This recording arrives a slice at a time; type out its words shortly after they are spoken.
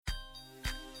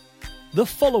The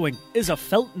following is a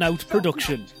Feltnout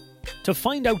production. To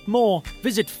find out more,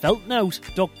 visit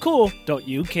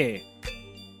feltnout.co.uk.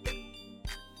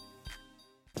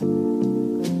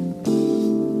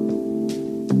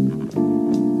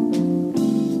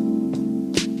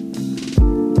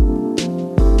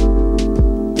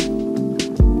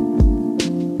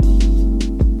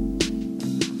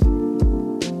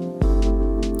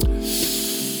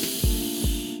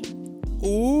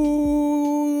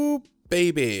 Ooh,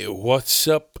 baby, what's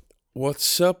up?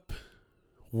 What's up?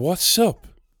 What's up?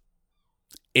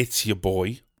 It's your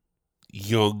boy,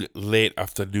 Young Late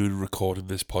Afternoon, recording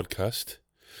this podcast.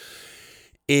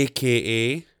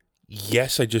 AKA,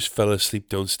 yes, I just fell asleep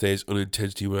downstairs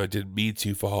unintentionally when I didn't mean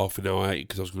to for half an hour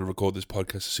because I was going to record this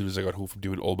podcast as soon as I got home from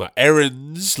doing all my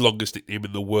errands. Longest nickname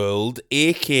in the world.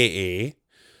 AKA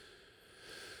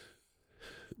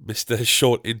Mr.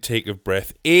 Short Intake of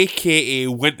Breath,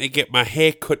 a.k.a. went to get my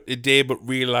hair cut today but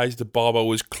realised the barber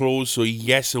was closed, so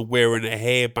yes, I'm wearing a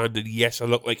hairband, and yes, I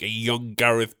look like a young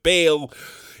Gareth Bale,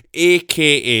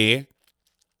 a.k.a.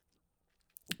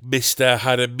 Mr.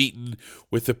 had a meeting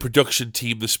with the production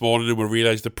team this morning and we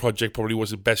realised the project probably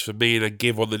wasn't best for me, and I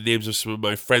gave on the names of some of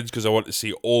my friends because I want to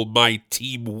see all my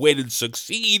team win and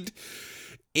succeed,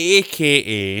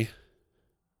 a.k.a.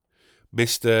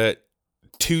 Mr.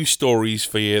 Two stories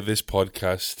for you this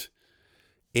podcast,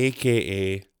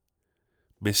 aka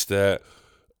Mr.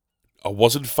 I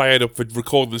wasn't fired up for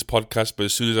recording this podcast, but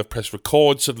as soon as I press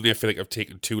record, suddenly I feel like I've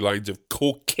taken 2 lines of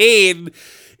cocaine,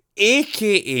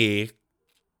 aka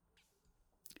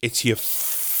it's your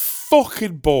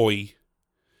fucking boy,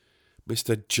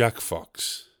 Mr. Jack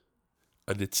Fox,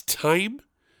 and it's time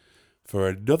for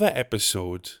another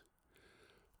episode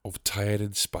of Tired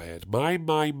Inspired.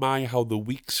 My, how the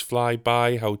weeks fly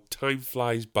by, how time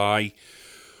flies by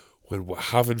when we're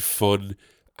having fun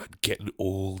and getting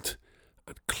old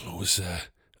and closer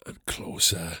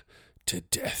to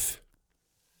death.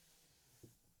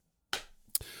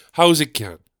 How's it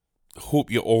going? Hope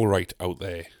you're all right out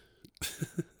there.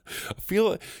 I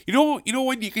feel, you know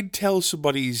when you can tell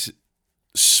somebody's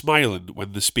smiling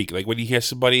when they speak, like when you hear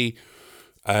somebody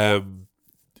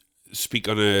speak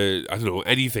on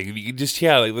anything, and you can just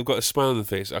hear like they've got a smile on their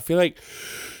face. I feel like,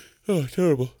 oh,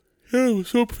 terrible,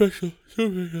 so professional.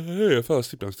 Hey, I fell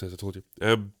asleep downstairs, I told you.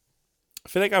 I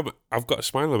feel like I've got a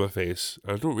smile on my face.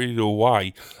 I don't really know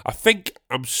why. I think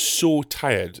I'm so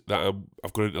tired that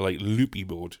I've gone into like loopy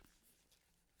mode.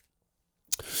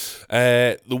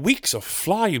 The weeks are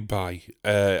flying by.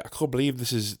 I can't believe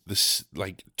this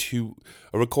I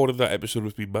recorded that episode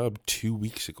with my mum 2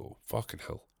 weeks ago. Fucking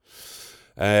hell.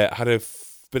 I had a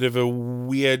bit of a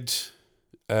weird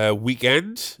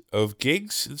weekend of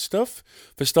gigs and stuff.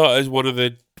 For starters, one of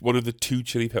the 2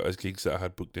 Chili Peppers gigs that I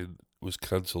had booked in was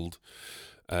cancelled.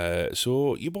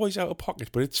 So your boy's out of pocket,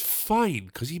 but it's fine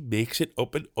because he makes it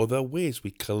up in other ways.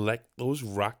 We collect those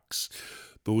racks,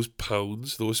 those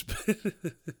pounds, those.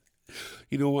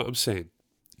 You know what I'm saying?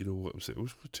 I'm just going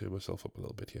to turn myself up a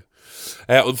little bit here.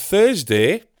 On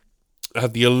Thursday, I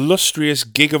had the illustrious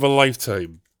gig of a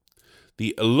lifetime.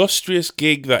 The illustrious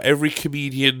gig that every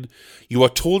comedian, you are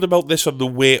told about this on the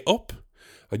way up,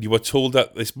 and you are told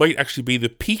that this might actually be the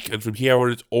peak, and from here on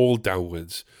it's all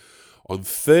downwards. On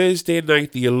Thursday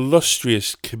night, the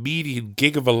illustrious comedian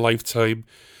gig of a lifetime,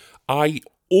 I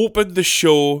opened the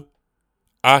show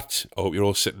at, I hope you're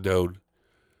all sitting down,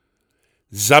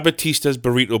 Zabatista's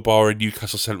Burrito Bar in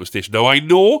Newcastle Central Station. Now, I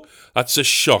know that's a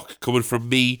shock coming from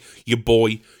me, your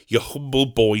boy, your humble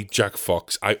boy, Jack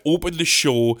Fox. I opened the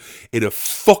show in a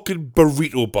fucking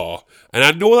burrito bar. And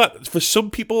I know that for some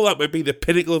people, that might be the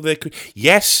pinnacle of their career.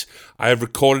 Yes, I have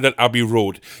recorded at Abbey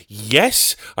Road.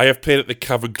 Yes, I have played at the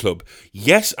Cavern Club.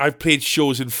 Yes, I've played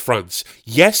shows in France.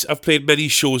 Yes, I've played many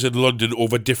shows in London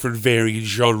over different varying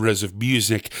genres of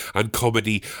music and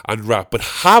comedy and rap. But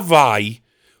have I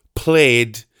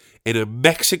played in a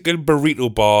Mexican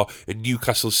burrito bar in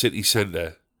Newcastle City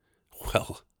Centre?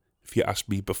 Well, if you asked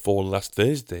me before last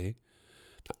Thursday,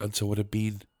 the answer would have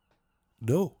been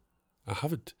no, I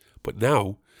haven't. But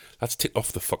now, that's ticked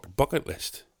off the fucking bucket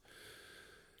list.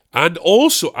 And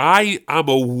also, I am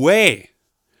aware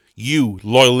you,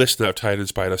 loyal listener of Tired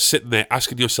Inspired, are sitting there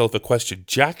asking yourself a question.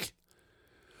 Jack,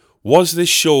 was this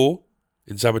show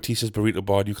in Zabatista's Burrito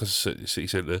Bar, Newcastle City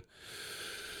Centre,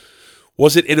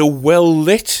 was it in a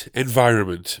well-lit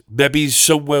environment? Maybe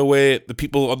somewhere where the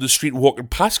people on the street walking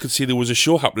past could see there was a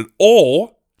show happening?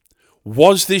 Or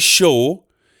was this show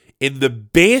in the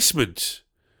basement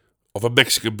of a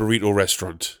Mexican burrito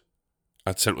restaurant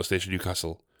at Central Station,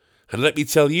 Newcastle? And let me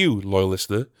tell you, loyal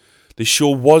listener, the show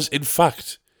was, in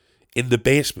fact, in the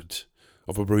basement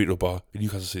of a burrito bar in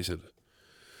Newcastle City Centre.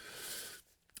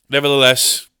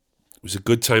 nevertheless, it was a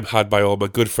good time had by all. My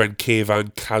good friend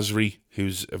Kayvan Kazri,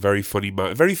 who's a very funny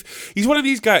man. He's one of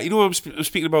these guys, I'm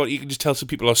speaking about, you can just tell some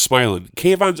people are smiling.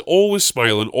 Kayvan's always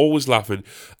smiling, always laughing.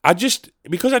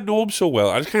 Because I know him so well,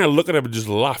 I just kind of look at him and just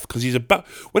laugh, because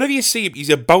whenever you see him, he's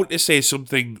about to say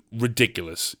something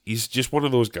ridiculous. He's just one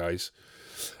of those guys.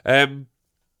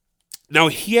 Now,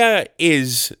 here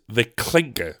is the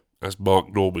clinker, as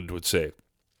Mark Normand would say.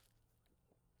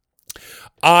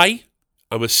 I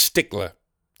am a stickler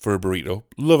for a burrito.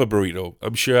 Love a burrito.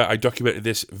 I'm sure I documented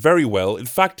this very well. In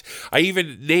fact, I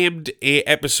even named a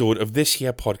episode of this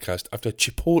here podcast after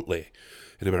Chipotle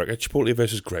in America. Chipotle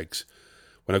versus Greg's.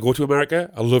 When I go to America,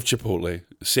 I love Chipotle.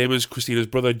 Same as Christina's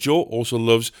brother Joe also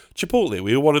loves Chipotle.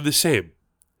 We're one and the same.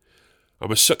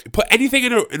 I'm a sucker. Put anything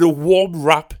in a warm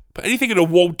wrap. Put anything in a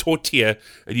warm tortilla,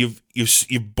 and you've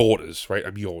bought us, right?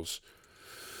 I'm yours.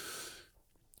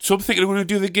 So I'm thinking I'm going to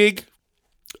do the gig.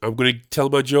 I'm going to tell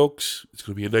my jokes. It's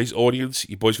going to be a nice audience.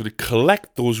 Your boy's going to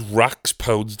collect those racks,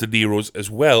 pounds, De Niros as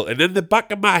well. And in the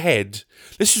back of my head,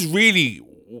 this is really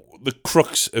the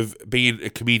crux of being a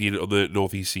comedian on the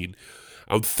Northeast scene.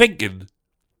 I'm thinking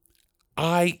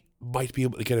I might be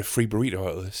able to get a free burrito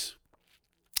out of this,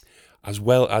 as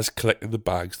well as collecting the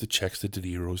bags, the checks, the De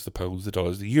Niros, the pounds, the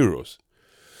dollars, the euros.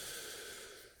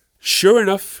 Sure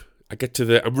enough,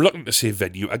 I'm reluctant to say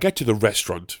venue, I get to the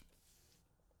restaurant,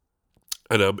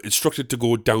 and I'm instructed to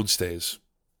go downstairs.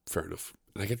 Fair enough.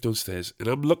 And I get downstairs, and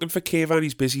I'm looking for Kayvan.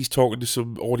 He's busy. He's talking to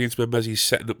some audience members. He's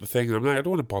setting up the thing. And I'm like, I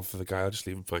don't want to bother the guy. I'll just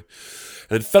leave him fine.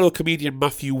 And then fellow comedian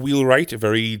Matthew Wheelwright, a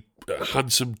very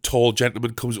handsome, tall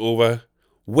gentleman, comes over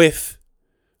with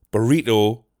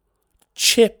burrito,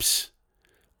 chips,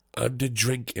 and a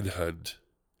drink in hand.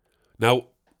 Now,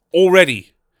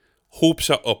 already, hopes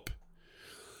are up.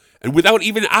 And without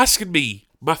even asking me,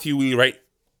 Matthew Wheelwright,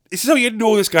 this is how you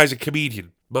know this guy's a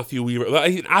comedian. Matthew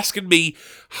Wheelwright asking me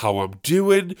how I'm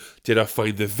doing. Did I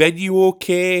find the venue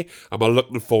okay? Am I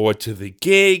looking forward to the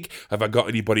gig? Have I got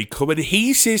anybody coming?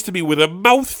 He says to me with a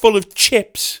mouthful of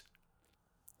chips,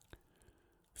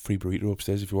 free burrito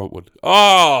upstairs if you want one.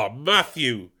 Oh,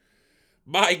 Matthew,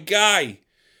 my guy,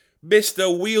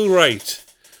 Mr. Wheelwright,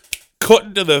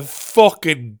 cutting to the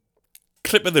fucking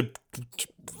clip of the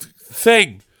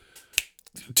thing,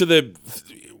 to the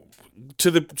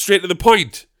straight to the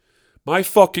point. My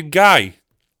fucking guy.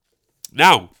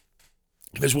 Now,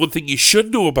 there's one thing you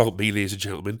should know about me, ladies and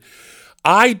gentlemen.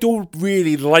 I don't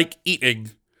really like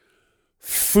eating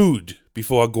food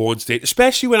before I go on stage,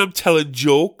 especially when I'm telling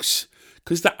jokes,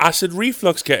 because the acid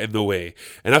reflux get in the way.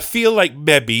 And I feel like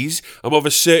maybe I'm of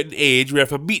a certain age where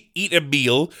if I eat a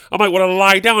meal, I might want to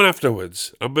lie down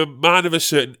afterwards. I'm a man of a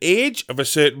certain age, of a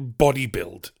certain body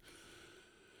build.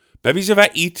 Maybe if I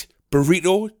eat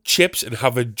burrito, chips, and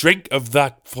have a drink of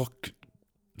that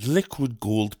liquid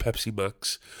gold Pepsi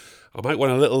Max, I might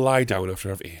want a little lie down after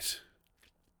I've ate.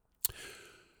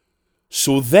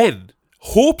 So then,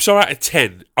 hopes are at a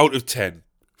 10 out of 10.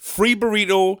 Free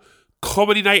burrito,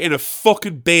 comedy night in a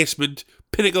fucking basement,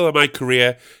 pinnacle of my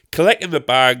career, collecting the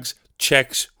bags,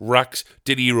 checks, racks,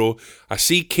 De Niro. I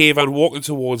see Kayvan walking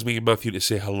towards me and Matthew to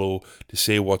say hello, to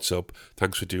say what's up,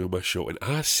 thanks for doing my show. And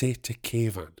I say to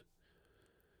Kayvan,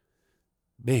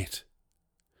 mate,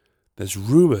 there's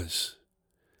rumours.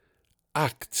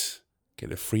 Acts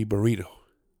get a free burrito.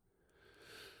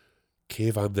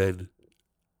 Kayvan then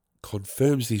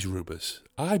confirms these rumours.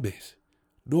 Aye, mate,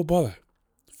 no bother.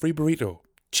 Free burrito,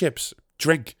 chips,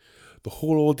 drink, the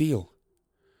whole ordeal.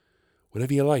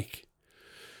 Whenever you like.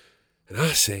 And I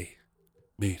say,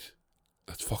 mate,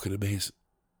 that's fucking amazing.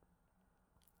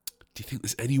 Do you think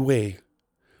there's any way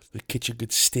the kitchen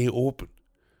could stay open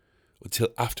until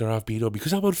after I've been on?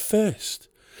 Because I'm on first.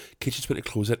 Kitchen's meant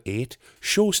to close at 8.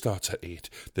 Show starts at 8.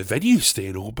 The venue's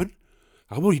staying open.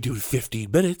 I'm only doing 15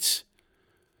 minutes.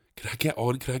 Can I get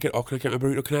on? Can I get off? Can I get my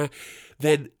burrito?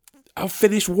 Then I've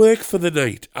finished work for the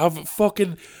night. I've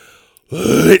fucking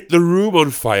lit the room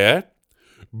on fire.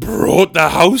 Brought the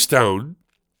house down.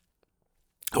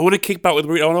 I want to kick back with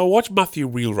burrito. I want to watch Matthew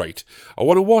Wheelwright. I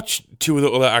want to watch two of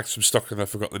the other acts from Stockton I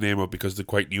forgot the name of because they're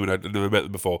quite new and I'd never met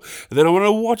them before. And then I want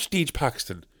to watch Deej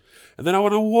Paxton. And then I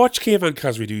want to watch Kayvan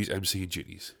Kazri do his MCing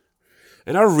duties.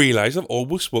 And I realise I've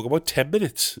almost spoke about 10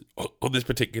 minutes on this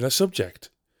particular subject.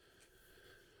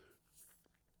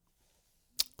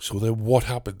 So then what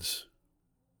happens?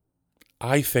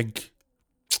 I think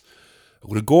I'm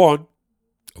going to go on.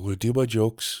 I'm going to do my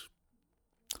jokes.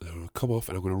 And I'm going to come off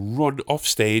and I'm going to run off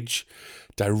stage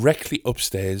directly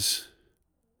upstairs.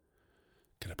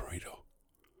 Get a burrito.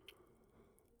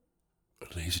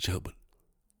 And ladies and gentlemen,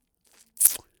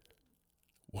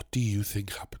 what do you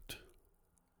think happened?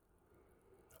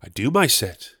 I do my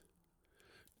set.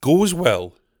 goes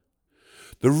well.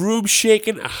 The room's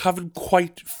shaking. I haven't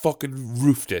quite fucking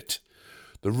roofed it.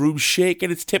 The room's shaking.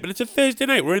 It's tipping. It's a Thursday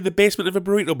night. We're in the basement of a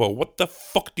burrito bar. What the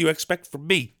fuck do you expect from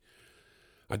me?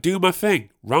 I do my thing.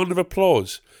 Round of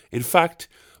applause. In fact,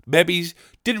 Mebbies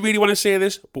didn't really want to say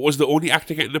this, but was the only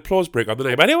actor getting an applause break on the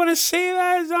night. But I didn't want to say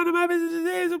that. It's none of my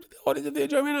business.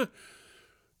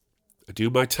 I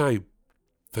do my time.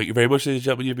 Thank you very much, ladies and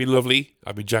gentlemen. You've been lovely.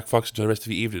 I've been Jack Fox. Enjoy the rest of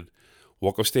the evening.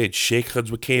 Walk off stage. Shake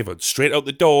hands with Kayvan. Straight out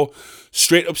the door.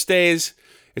 Straight upstairs.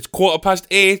 It's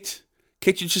 8:15.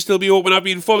 Kitchen should still be open. I've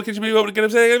been full. Kitchen should be open. Get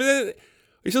upstairs. Are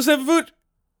you still 7 foot?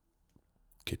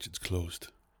 Kitchen's closed.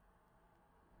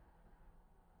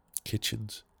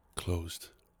 Kitchen's closed.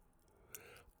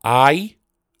 I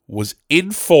was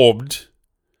informed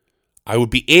I would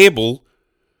be able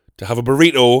to have a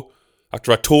burrito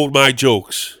after I told my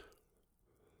jokes.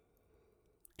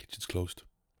 Kitchen's closed.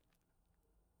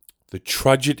 The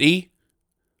tragedy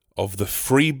of the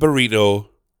free burrito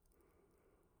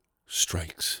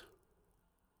strikes.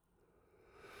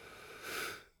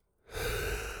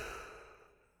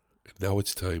 And now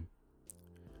it's time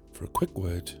for a quick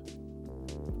word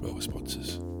from our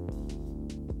sponsors.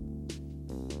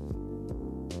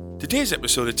 Today's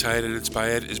episode of Tired and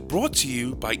Inspired is brought to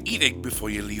you by eating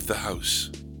before you leave the house.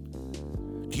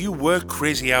 Do you work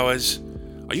crazy hours?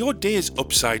 Are your days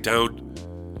upside down?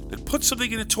 Then put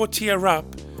something in a tortilla wrap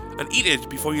and eat it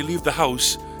before you leave the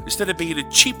house instead of being a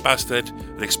cheap bastard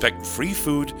and expecting free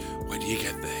food when you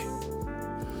get there.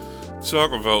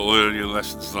 Talk about learning your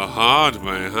lessons the hard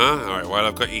way, huh? Alright, well,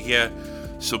 I've got you here.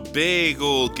 Some big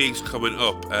old gigs coming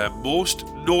up. Most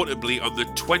notably on the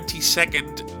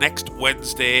 22nd, next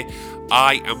Wednesday,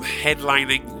 I am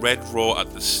headlining Red Raw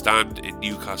at the Stand in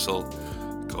Newcastle.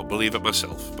 Can't believe it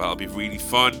myself, but it'll be really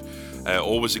fun.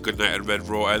 Always a good night at Red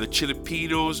Raw. The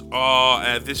Chilipinos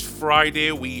are this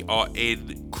Friday. We are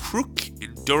in Crook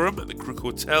in Durham at the Crook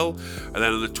Hotel. And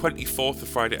then on the 24th, the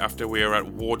Friday after, we are at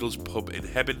Wardle's Pub in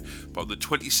Hebburn. But on the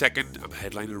 22nd, I'm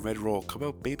headlining Red Raw. Come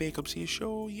out, baby. Come see a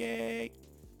show. Yay.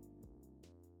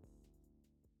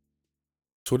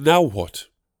 So now what?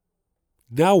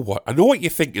 Now what? I know what you're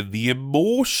thinking. The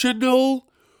emotional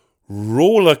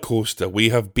roller coaster we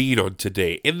have been on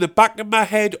today. In the back of my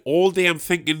head, all day I'm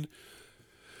thinking,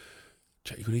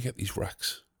 Jack, you're going to get these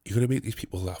racks. You're going to make these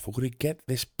people laugh. We're going to get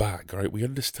this back, all right? We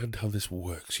understand how this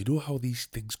works. You know how these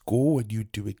things go when you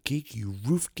do a gig. You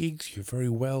roof gigs. You're very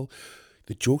well.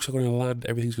 The jokes are going to land.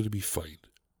 Everything's going to be fine.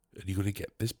 And you're going to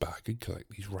get this back and collect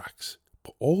these racks.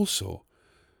 But also,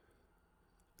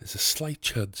 there's a slight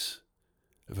chance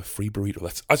of a free burrito.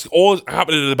 That's all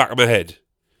happening in the back of my head.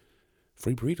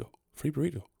 Free burrito, free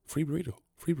burrito, free burrito,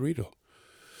 free burrito.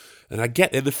 And I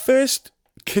get there. The first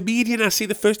comedian I see,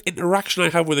 the first interaction I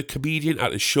have with a comedian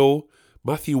at a show,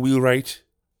 Matthew Wheelwright,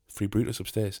 free burritos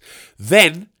upstairs.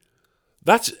 Then,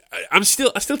 I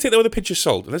still take that with a pinch of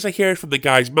salt. Unless I hear it from the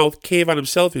guy's mouth, Kayvan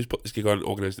himself, who's put this gig on and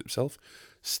organised it himself,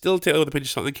 still take that with a pinch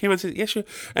of salt. And Kayvan says, yeah, sure.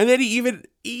 And then he even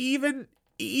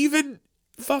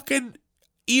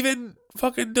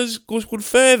goes one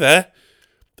further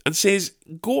and says,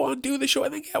 go on, do the show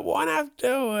and then get one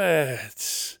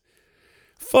afterwards.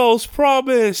 False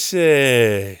promises.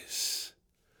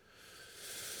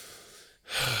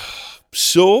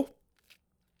 So,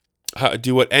 I had to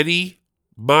do what any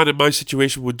man in my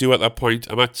situation would do at that point.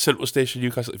 I'm at Central Station,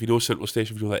 Newcastle. If you know Central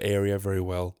Station, if you know that area very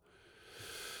well.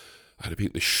 I had to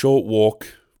make the short walk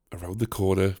around the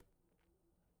corner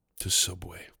to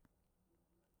Subway.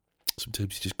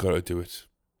 Sometimes you just got to do it.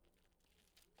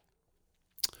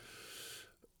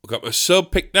 I got my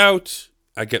sub picked out.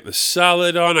 I get the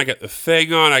salad on. I get the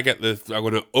thing on. I'm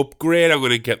going to upgrade. I'm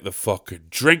going to get the fucking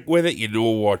drink with it. You know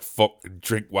what fucking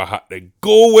drink we had to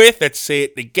go with. Let's say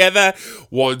it together.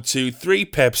 1, 2, 3.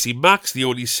 Pepsi Max. The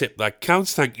only sip that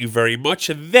counts. Thank you very much.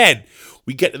 And then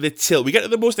we get to the till. We get to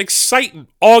the most exciting,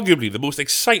 arguably the most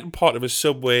exciting part of a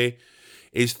Subway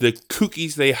is the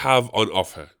cookies they have on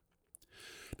offer.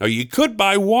 Now, you could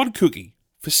buy one cookie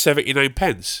for 79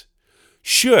 pence.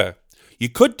 Sure, you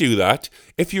could do that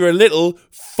if you're a little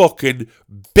fucking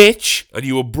bitch and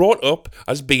you were brought up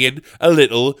as being a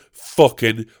little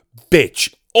fucking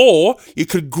bitch. Or you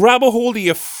could grab a hold of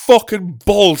your fucking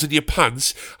balls in your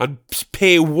pants and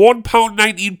pay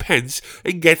 £1.19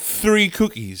 and get 3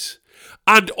 cookies.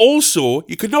 And also,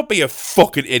 you could not be a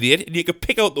fucking idiot and you could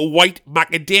pick out the white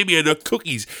macadamia nut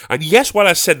cookies. And yes, while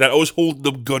I said that, I was holding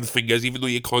them gun fingers, even though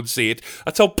you can't see it.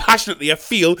 That's how passionately I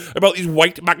feel about these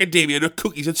white macadamia nut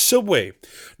cookies at Subway.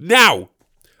 Now,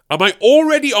 Am I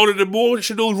already on an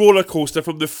emotional roller coaster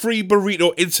from the free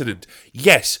burrito incident?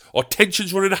 Yes. Are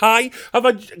tensions running high? Have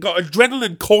I got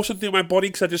adrenaline coursing through my body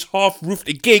because I just half-roofed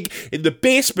a gig in the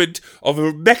basement of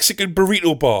a Mexican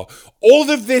burrito bar?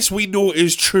 All of this we know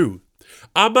is true.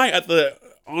 Am I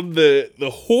on the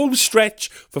home stretch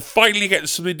for finally getting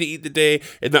something to eat today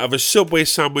in that of a Subway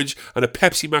sandwich and a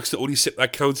Pepsi Max, the only sip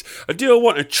that counts? And do I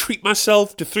want to treat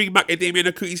myself to 3 macadamia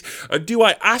nut cookies? And do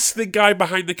I ask the guy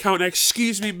behind the counter,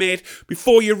 excuse me mate,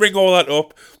 before you ring all that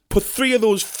up, put 3 of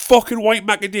those fucking white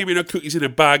macadamia nut cookies in a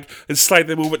bag and slide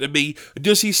them over to me? And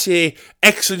does he say,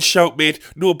 excellent shout mate,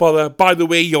 no bother, by the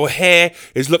way your hair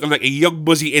is looking like a young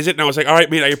Muzzy, is it? And I was like, alright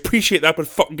mate, I appreciate that, but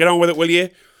fucking get on with it, will you?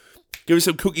 Give me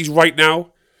some cookies right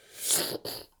now.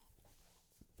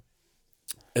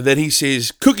 And then he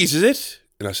says, cookies, is it?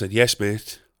 And I said, yes,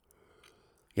 mate.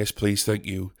 Yes, please, thank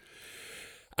you.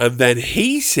 And then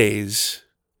he says,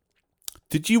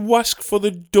 did you ask for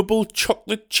the double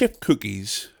chocolate chip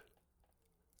cookies?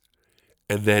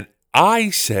 And then I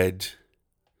said,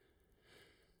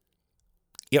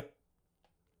 yep.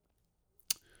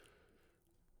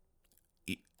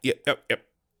 Yep.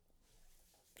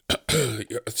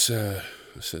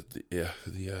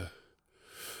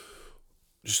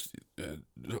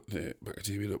 Not the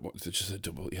macadamia, just the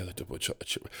double chocolate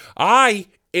chip. I,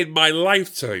 in my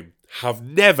lifetime, have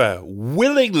never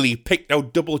willingly picked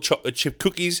out double chocolate chip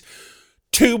cookies.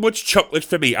 Too much chocolate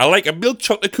for me. I like a milk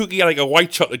chocolate cookie, I like a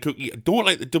white chocolate cookie. I don't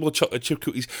like the double chocolate chip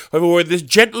cookies. However, when this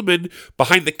gentleman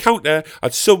behind the counter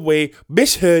at Subway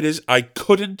misheard us, I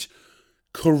couldn't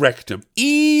correct him.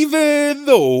 Even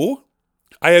though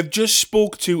I have just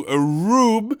spoke to a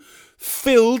room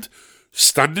filled,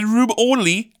 standing room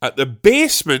only, at the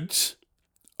basement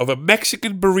of a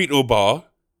Mexican burrito bar.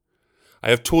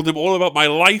 I have told them all about my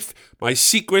life, my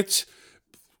secrets,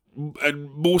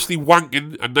 and mostly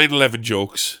wanking and 9/11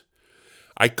 jokes.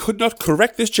 I could not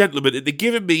correct this gentleman into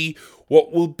giving me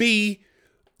what will be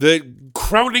the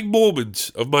crowning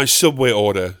moment of my Subway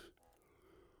order.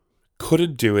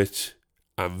 Couldn't do it.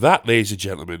 And that, ladies and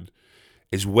gentlemen,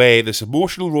 is where this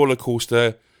emotional roller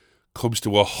coaster comes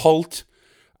to a halt,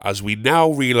 as we now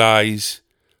realise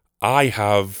I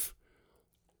have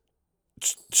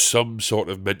some sort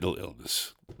of mental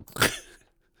illness.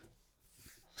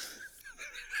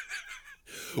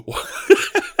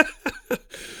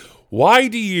 Why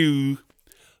do you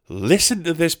listen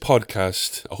to this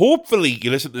podcast? Hopefully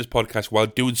you listen to this podcast while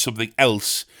doing something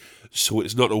else, so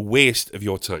it's not a waste of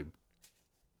your time.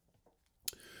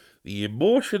 The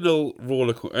emotional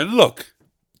roller coaster. And look,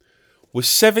 we're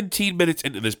 17 minutes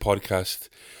into this podcast,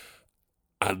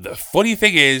 and the funny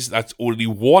thing is, that's only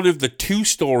one of the 2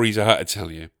 stories I had to tell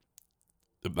you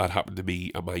that happened to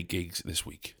me at my gigs this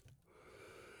week.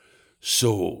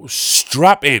 So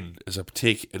strap in as I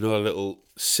take another little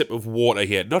sip of water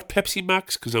here. Not Pepsi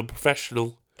Max, because I'm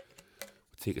professional.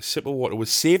 We'll take a sip of water. We'll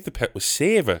savor the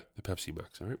Pepsi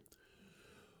Max, all right?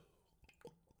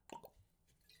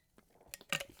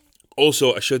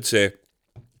 Also, I should say,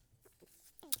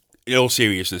 in all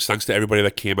seriousness, thanks to everybody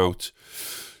that came out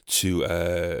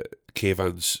to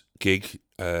K-Van's gig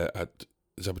at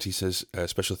Zabatistas.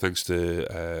 Special thanks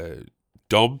to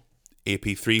Dom,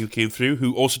 AP3, who came through,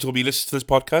 who also told me he listens to this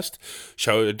podcast.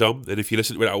 Shout out to Dom. And if you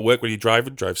listen to it at work when you're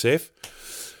driving, drive safe.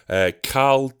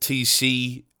 Carl,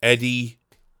 TC, Eddie,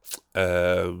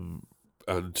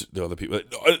 and the other people.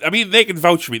 I mean, they can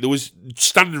vouch for me. There was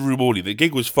standing room only. The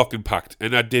gig was fucking packed,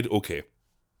 and I did okay.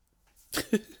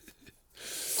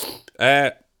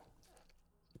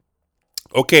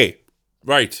 Okay,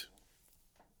 right.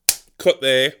 Cut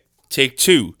there. Take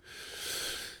 2.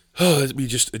 Let me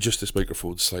just adjust this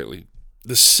microphone slightly.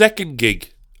 The second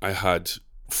gig I had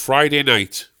Friday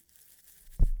night.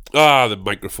 The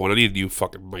microphone. I need a new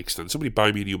fucking mic stand. Somebody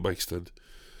buy me a new mic stand.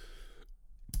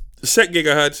 The second gig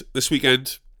I had this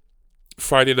weekend,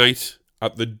 Friday night,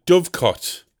 at the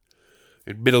Dovecot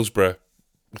in Middlesbrough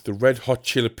with the Red Hot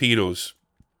Chilipinos.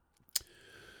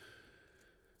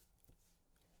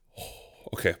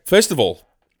 Okay, first of all,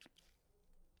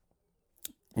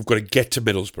 we've got to get to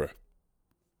Middlesbrough.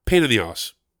 Pain in the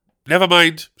arse. Never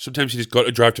mind, sometimes you just got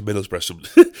to drive to Middlesbrough.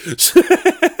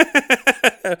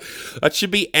 That should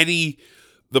be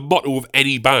the motto of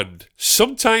any band.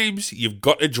 Sometimes you've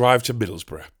got to drive to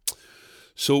Middlesbrough.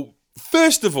 So,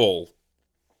 first of all,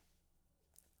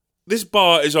 this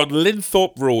bar is on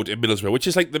Linthorpe Road in Middlesbrough, which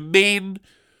is like the main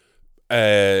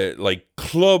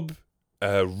club,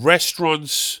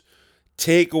 restaurants,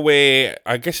 takeaway.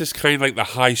 I guess it's kind of like the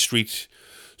high street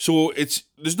So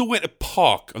there's nowhere to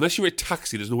park. Unless you're a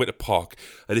taxi, there's nowhere to park.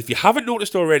 And if you haven't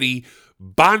noticed already,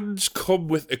 bands come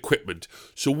with equipment.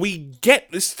 So we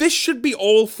get this. This should be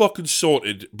all fucking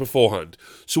sorted beforehand.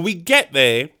 So we get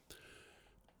there,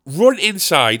 run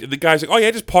inside, and the guy's like, oh yeah,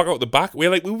 just park out the back.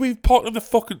 We're like, we've parked on the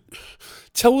fucking...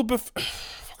 Tell them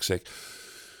fuck's sake.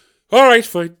 Alright,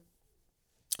 fine.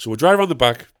 So we'll drive around the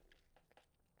back.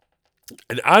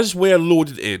 And as we're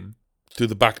loaded in through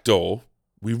the back door,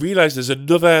 we realise there's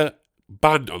another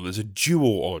band on. There's a duo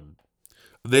on.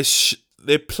 And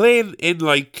they're playing in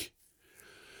like...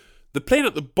 They're playing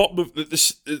at the bottom of...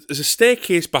 There's a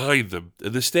staircase behind them.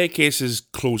 And the staircase is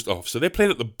closed off. So they're playing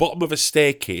at the bottom of a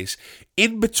staircase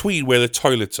in between where the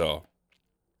toilets are.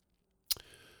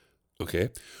 Okay.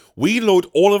 We load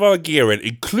all of our gear in,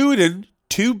 including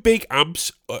 2 big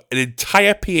amps, an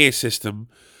entire PA system,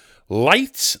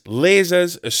 lights,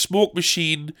 lasers, a smoke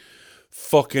machine,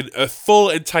 fucking a full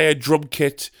entire drum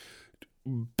kit,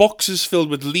 boxes filled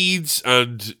with leads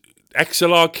and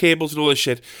XLR cables and all this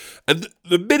shit. And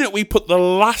the minute we put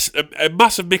a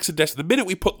massive mixer desk, the minute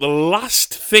we put the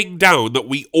last thing down that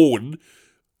we own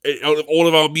out of all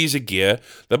of our music gear,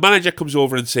 the manager comes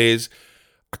over and says,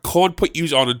 I can't put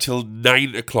yous on until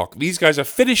 9 o'clock. These guys are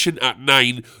finishing at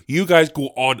 9. You guys go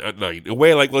on at 9. And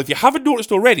we're like, well, if you haven't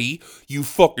noticed already, you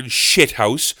fucking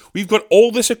shithouse, we've got all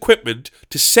this equipment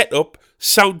to set up,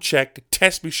 sound check,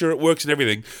 test, make sure it works and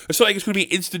everything. It's not like it's going to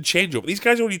be instant changeover. These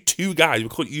guys are only 2 guys. We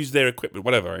can't use their equipment,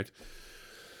 whatever, right?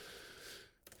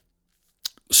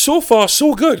 So far,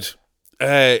 so good.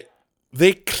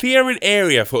 They clear an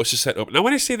area for us to set up. Now,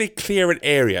 when I say they clear an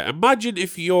area, imagine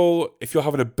if you're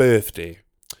having a birthday.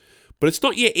 But it's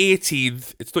not your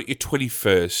 18th, it's not your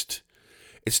 21st,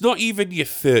 it's not even your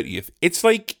 30th. It's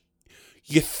like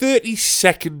your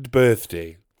 32nd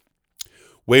birthday,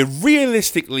 where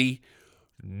realistically,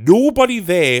 nobody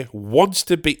there wants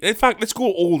to be... In fact, let's go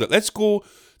older. Let's go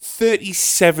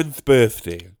 37th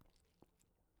birthday.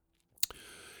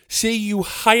 Say you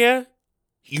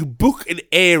book an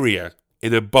area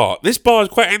in a bar. This bar is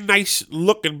quite a nice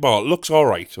looking bar. It looks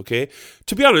alright, okay?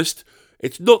 To be honest...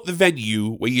 It's not the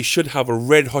venue where you should have a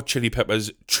Red Hot Chili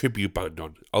Peppers tribute band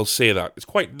on. I'll say that. It's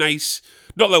quite nice.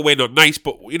 Not that we're not nice,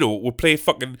 but, you know, we'll play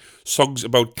fucking songs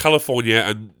about California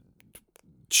and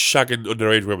shagging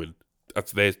underage women.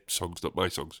 That's their songs, not my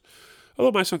songs.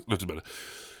 Although my songs, doesn't matter.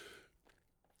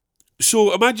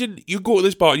 So imagine you go to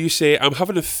this bar and you say, I'm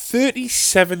having a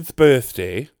 37th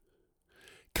birthday.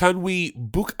 Can we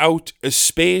book out a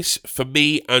space for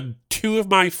me and 2 of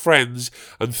my friends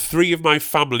and 3 of my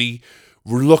family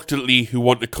reluctantly who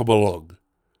want to come along?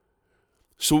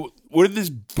 So we're in this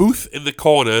booth in the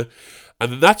corner,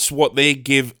 and that's what they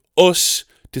give us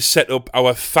to set up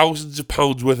our thousands of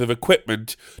pounds worth of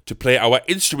equipment to play our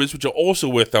instruments, which are also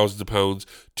worth thousands of pounds,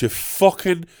 to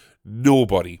fucking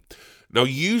nobody. Now,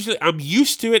 usually, I'm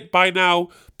used to it by now,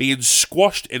 being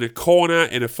squashed in a corner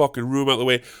in a fucking room out of the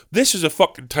way. This is a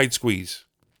fucking tight squeeze.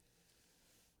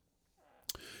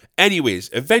 Anyways,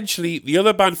 eventually, the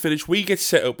other band finished. We get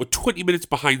set up. We're 20 minutes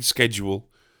behind schedule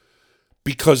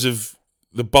because of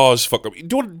the bar's fuck up.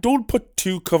 Don't put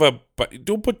 2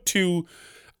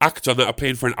 acts on that are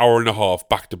playing for an hour and a half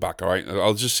back to back, alright?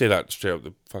 I'll just say that straight up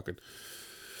the fucking...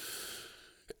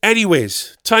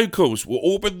 Anyways, time comes. We'll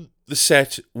open the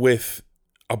set with,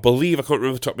 I believe, I can't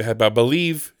remember the top of my head, but I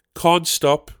believe Can't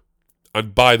Stop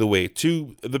and By the Way,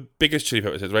 2 of the biggest Chili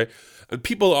Peppers hits, right? And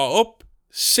people are up,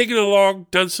 singing along,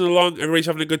 dancing along, everybody's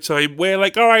having a good time. We're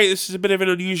like, alright, this is a bit of an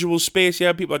unusual space,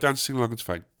 yeah, people are dancing along, it's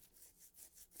fine.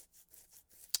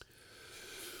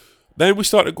 Then we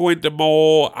started going to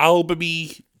more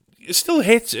album-y, it still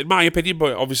hits in my opinion,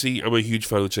 but obviously I'm a huge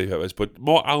fan of the Chili Peppers, but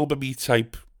more album-y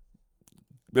type,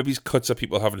 maybe cuts that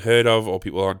people haven't heard of or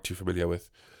people aren't too familiar with.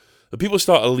 And people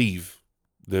start to leave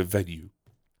the venue.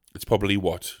 It's probably,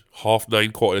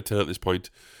 9:30, 10 at this point.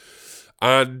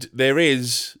 And there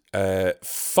is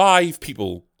 5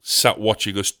 people sat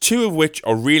watching us, 2 of which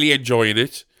are really enjoying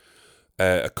it.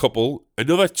 A couple.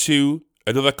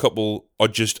 Another couple are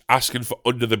just asking for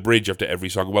Under the Bridge after every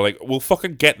song. We're like, we'll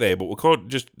fucking get there, but we can't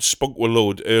just spunk a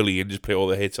load early and just play all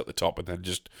the hits at the top and then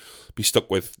just be stuck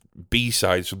with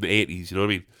B-sides from the 80s, you know what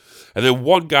I mean? And then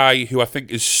one guy who I think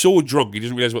is so drunk, he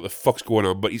doesn't realise what the fuck's going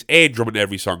on, but he's air drumming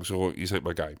every song, so he's like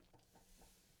my guy.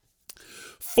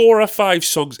 4 or 5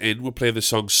 songs in, we'll play the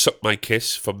song Suck My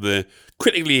Kiss from the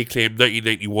critically acclaimed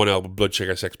 1991 album Blood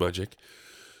Sugar Sex Magik.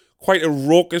 Quite a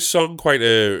raucous song, quite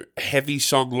a heavy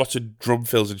song, lots of drum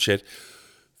fills and shit.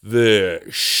 The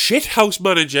shithouse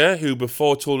manager, who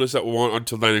before told us that we weren't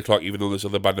until 9 o'clock, even though this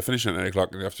other band are finishing at 9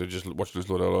 o'clock, and after just watching us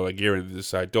load all our gear in the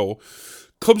side door,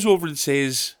 comes over and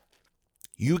says,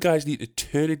 You guys need to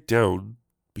turn it down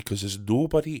because there's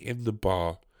nobody in the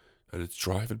bar and it's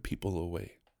driving people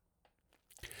away.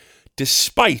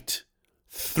 Despite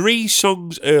 3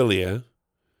 songs earlier,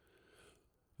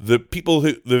 the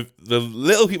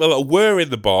little people that were in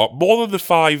the bar, more than the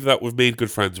 5 that we've made good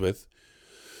friends with,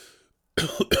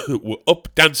 were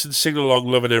up dancing, singing along,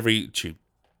 loving every tune.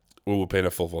 We were playing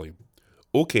at full volume.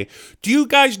 Okay. Do you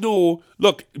guys know,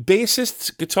 look,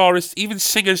 bassists, guitarists, even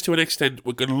singers to an extent,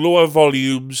 we can lower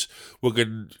volumes, we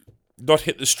can not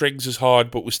hit the strings as hard,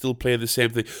 but we're still playing the same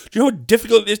thing. Do you know how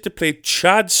difficult it is to play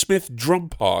Chad Smith drum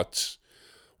parts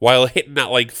while hitting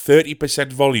at like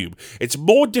 30% volume? It's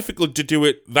more difficult to do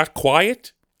it that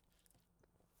quiet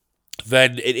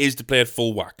than it is to play at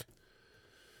full whack.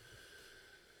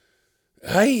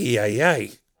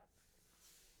 Aye.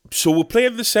 So we're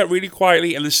playing the set really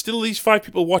quietly, and there's still these 5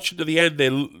 people watching to the end.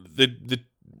 The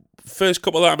first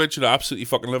couple that I mentioned are absolutely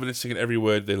fucking loving it, singing every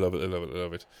word. They love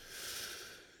it.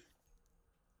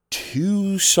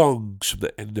 2 songs from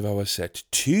the end of our set.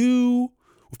 2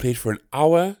 we played for an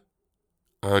hour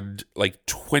and like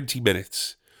 20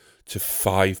 minutes to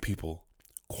 5 people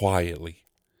quietly.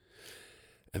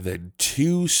 And then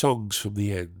 2 songs from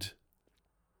the end.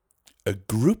 A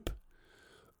group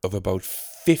of about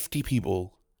 50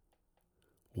 people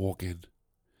walk in,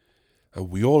 and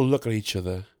we all look at each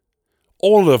other,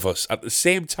 all of us at the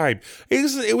same time.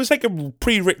 It was like a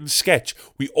pre-written sketch.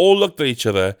 We all looked at each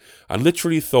other and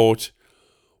literally thought,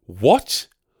 what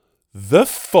the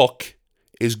fuck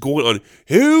is going on?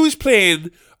 Who's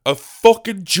playing a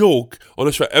fucking joke on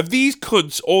us? Have these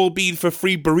cunts all been for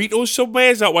free burritos somewhere?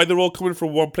 Is that why they're all coming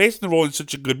from one place and they're all in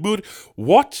such a good mood?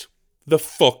 What the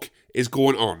fuck is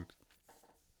going on?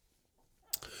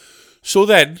 So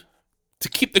then, to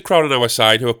keep the crowd on our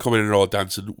side who are coming in and all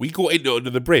dancing, we go into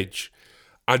Under the Bridge.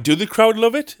 And do the crowd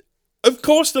love it? Of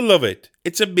course they love it.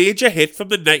 It's a major hit from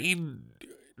the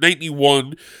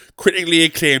 1991 critically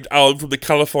acclaimed album from the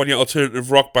California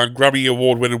alternative rock band, Grammy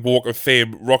Award-winning Walk of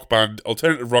Fame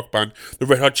alternative rock band, the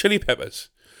Red Hot Chili Peppers.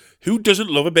 Who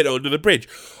doesn't love a bit of Under the Bridge?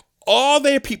 Are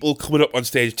there people coming up on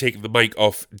stage taking the mic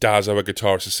off Daz, our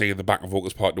guitarist, and singing the backing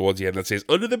vocals part towards the end that says,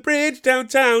 Under the Bridge,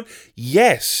 downtown?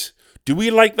 Yes. Do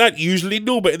we like that? Usually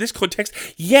no, but in this context,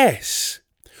 yes.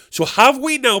 So have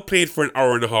we now played for an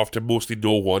hour and a half to mostly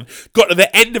no one, got to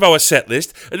the end of our set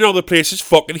list, and now the place is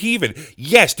fucking heaving?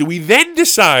 Yes. Do we then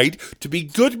decide to be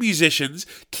good musicians,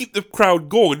 keep the crowd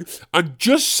going, and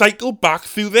just cycle back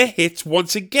through the hits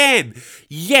once again?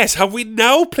 Yes. Have we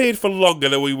now played for longer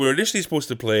than we were initially supposed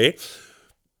to play,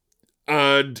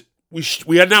 and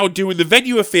we are now doing the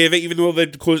venue a favour, even though they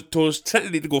told us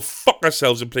technically to go fuck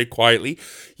ourselves and play quietly?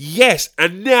 Yes,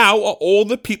 and now are all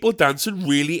the people dancing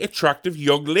really attractive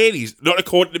young ladies? Not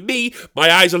according to me. My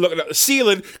eyes are looking at the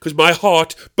ceiling because my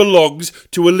heart belongs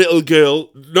to a little girl.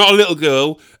 Not a little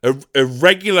girl, a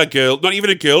regular girl, not even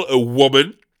a girl, a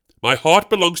woman. My heart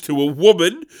belongs to a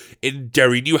woman in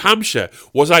Derry, New Hampshire.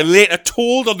 Was I later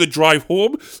told on the drive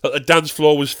home that the dance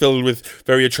floor was filled with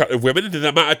very attractive women? Did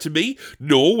that matter to me?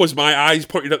 No. Was my eyes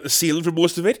pointing at the ceiling for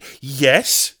most of it?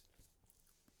 Yes.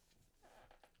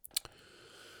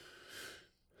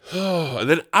 And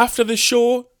then after the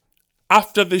show has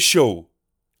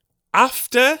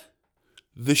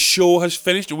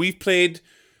finished, and we've played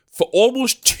for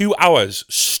almost 2 hours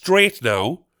straight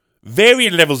now,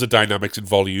 varying levels of dynamics and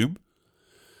volume,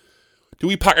 do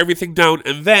we pack everything down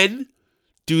and then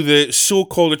do the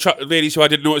so-called attractive ladies who I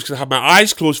didn't notice because I had my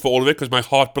eyes closed for all of it because my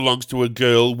heart belongs to a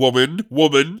girl, woman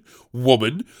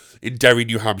in Derry,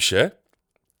 New Hampshire?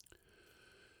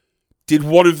 Did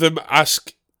one of them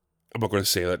ask... I'm not going to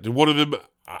say that. Did one of them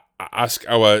ask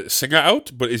our singer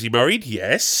out? But is he married?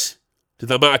 Yes. Did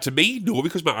that matter to me? No,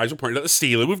 because my eyes were pointing at the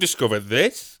ceiling. We've discovered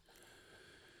this.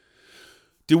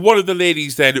 Did one of the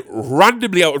ladies then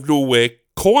randomly out of nowhere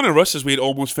corner us as we had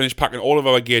almost finished packing all of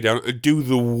our gear down and do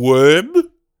the worm?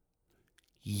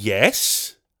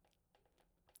 Yes.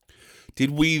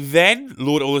 Did we then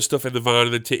load all the stuff in the van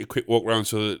and then take a quick walk around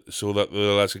so that the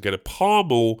lads could get a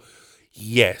palmo?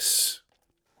 Yes.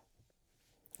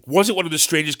 Was it one of the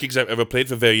strangest gigs I've ever played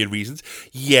for varying reasons?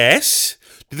 Yes.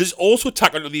 Did this also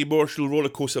tack onto the emotional roller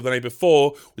coaster of the night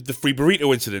before with the free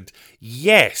burrito incident?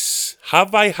 Yes.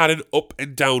 Have I had an up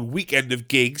and down weekend of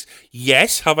gigs?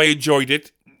 Yes. Have I enjoyed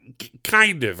it?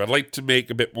 Kind of. I'd like to make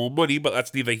a bit more money, but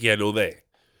that's neither here nor there.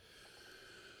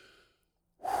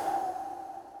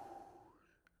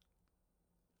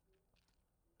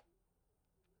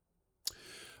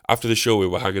 After the show, we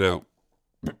were hanging out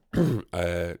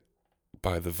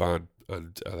by the van,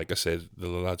 and like I said, the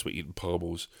lads were eating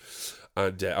palmos.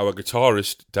 And our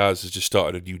guitarist, Daz, has just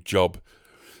started a new job.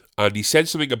 And he said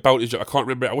something about his job. I can't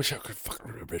remember. I wish I could fucking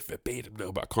remember it verbatim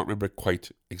now, but I can't remember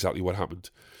quite exactly what happened.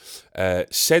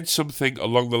 Said something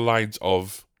along the lines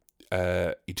of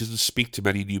he doesn't speak to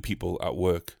many new people at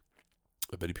work,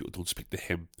 and many people don't speak to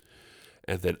him.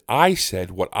 And then I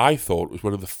said what I thought was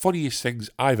one of the funniest things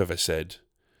I've ever said.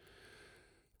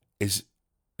 It's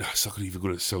not even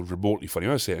going to sound remotely funny.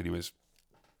 I'll say it anyways.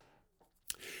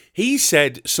 He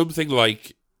said something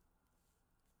like,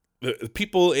 the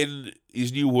people in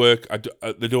his new work,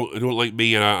 they don't like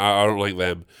me, and I don't like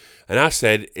them. And I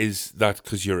said, is that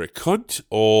because you're a cunt,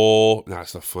 or... Nah,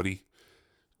 it's not funny.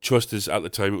 Trust us, at the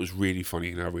time it was really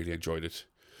funny, and I really enjoyed it.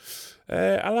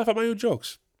 I laugh at my own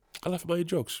jokes.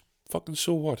 Fucking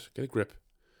so what? Get a grip.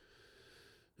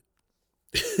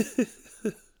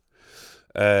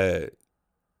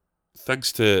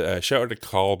 Thanks to... shout out to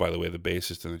Carl, by the way, the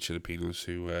bassist and the Filipinos,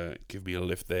 who give me a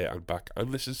lift there and back and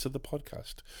listens to the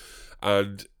podcast.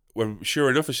 And when, sure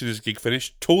enough, as soon as the gig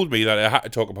finished, told me that I had to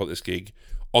talk about this gig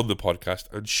on the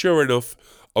podcast. And sure enough,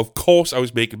 of course I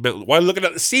was making mental... While looking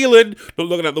at the ceiling, not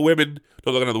looking at the women,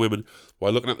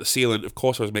 while looking at the ceiling, of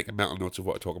course I was making mental notes of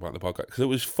what I talk about in the podcast. Because it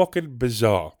was fucking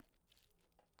bizarre.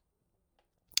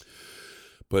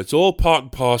 But it's all part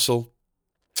and parcel.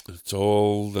 It's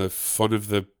all the fun of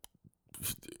the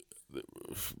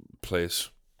place.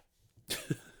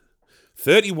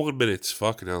 31 minutes,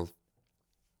 fucking hell.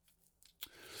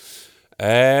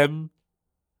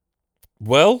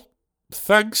 Well,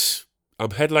 thanks. I'm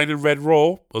headlining Red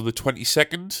Raw on the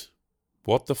 22nd.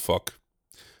 What the fuck?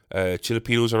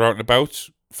 Filipinos are out and about.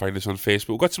 Find us on Facebook.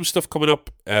 We've got some stuff coming up.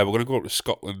 We're going to go up to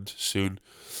Scotland soon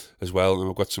as well, and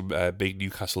we've got some big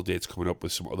Newcastle dates coming up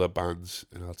with some other bands,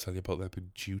 and I'll tell you about them in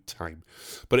due time.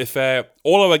 But if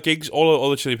all our gigs, all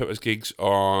the Chili Peppers gigs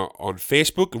are on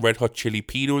Facebook, Red Hot Chili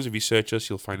Pinos. If you search us,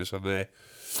 you'll find us on there.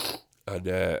 And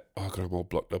oh god, I'm all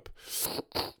blocked up.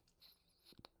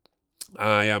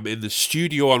 I am in the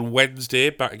studio on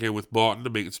Wednesday, back again with Martin.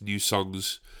 I'm making some new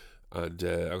songs, and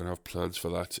I'm going to have plans for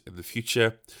that in the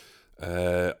future.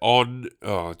 It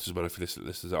doesn't matter if you listen to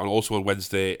this. Also on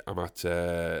Wednesday, I'm at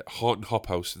Heart and Hop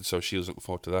House in South Shields. Looking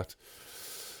forward to that.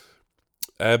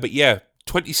 But yeah,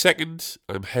 22nd,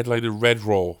 I'm headlining Red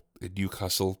Raw in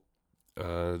Newcastle.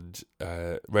 And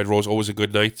Red Raw's always a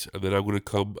good night. And then I'm going to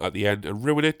come at the end and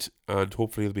ruin it. And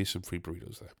hopefully there'll be some free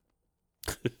burritos there.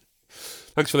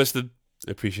 Thanks for listening.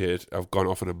 I appreciate it. I've gone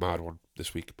off on a mad one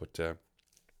this week, but I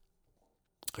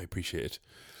appreciate it.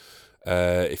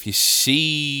 If you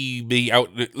see me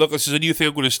out... Look, this is a new thing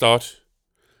I'm going to start.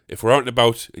 If we're out and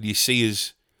about and you see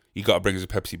us, you got to bring us a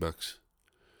Pepsi Max.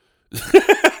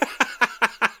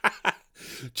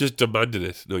 Just demanding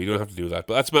it. No, you don't have to do that.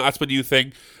 But that's my new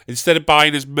thing. Instead of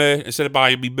buying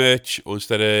me merch, or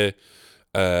instead of...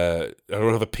 I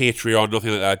don't have a Patreon, nothing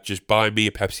like that. Just buy me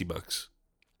a Pepsi Max.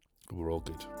 And we're all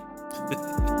good.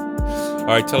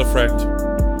 Alright, tell a friend.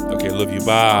 Okay, love you.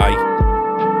 Bye.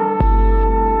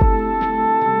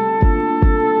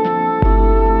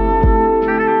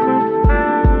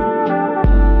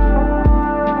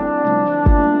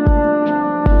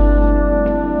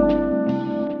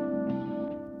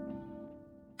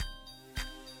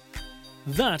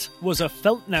 That was a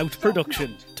Feltnout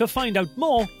production. To find out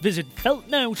more, visit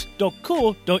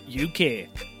feltnout.co.uk.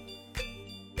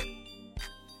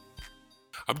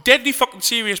 I'm deadly fucking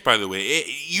serious, by the way.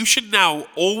 You should now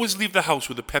always leave the house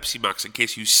with a Pepsi Max in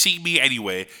case you see me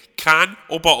anywhere. Can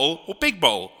or bottle or big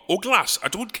bottle or glass. I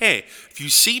don't care. If you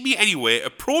see me anywhere,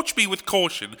 approach me with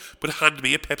caution, but hand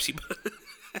me a Pepsi Max.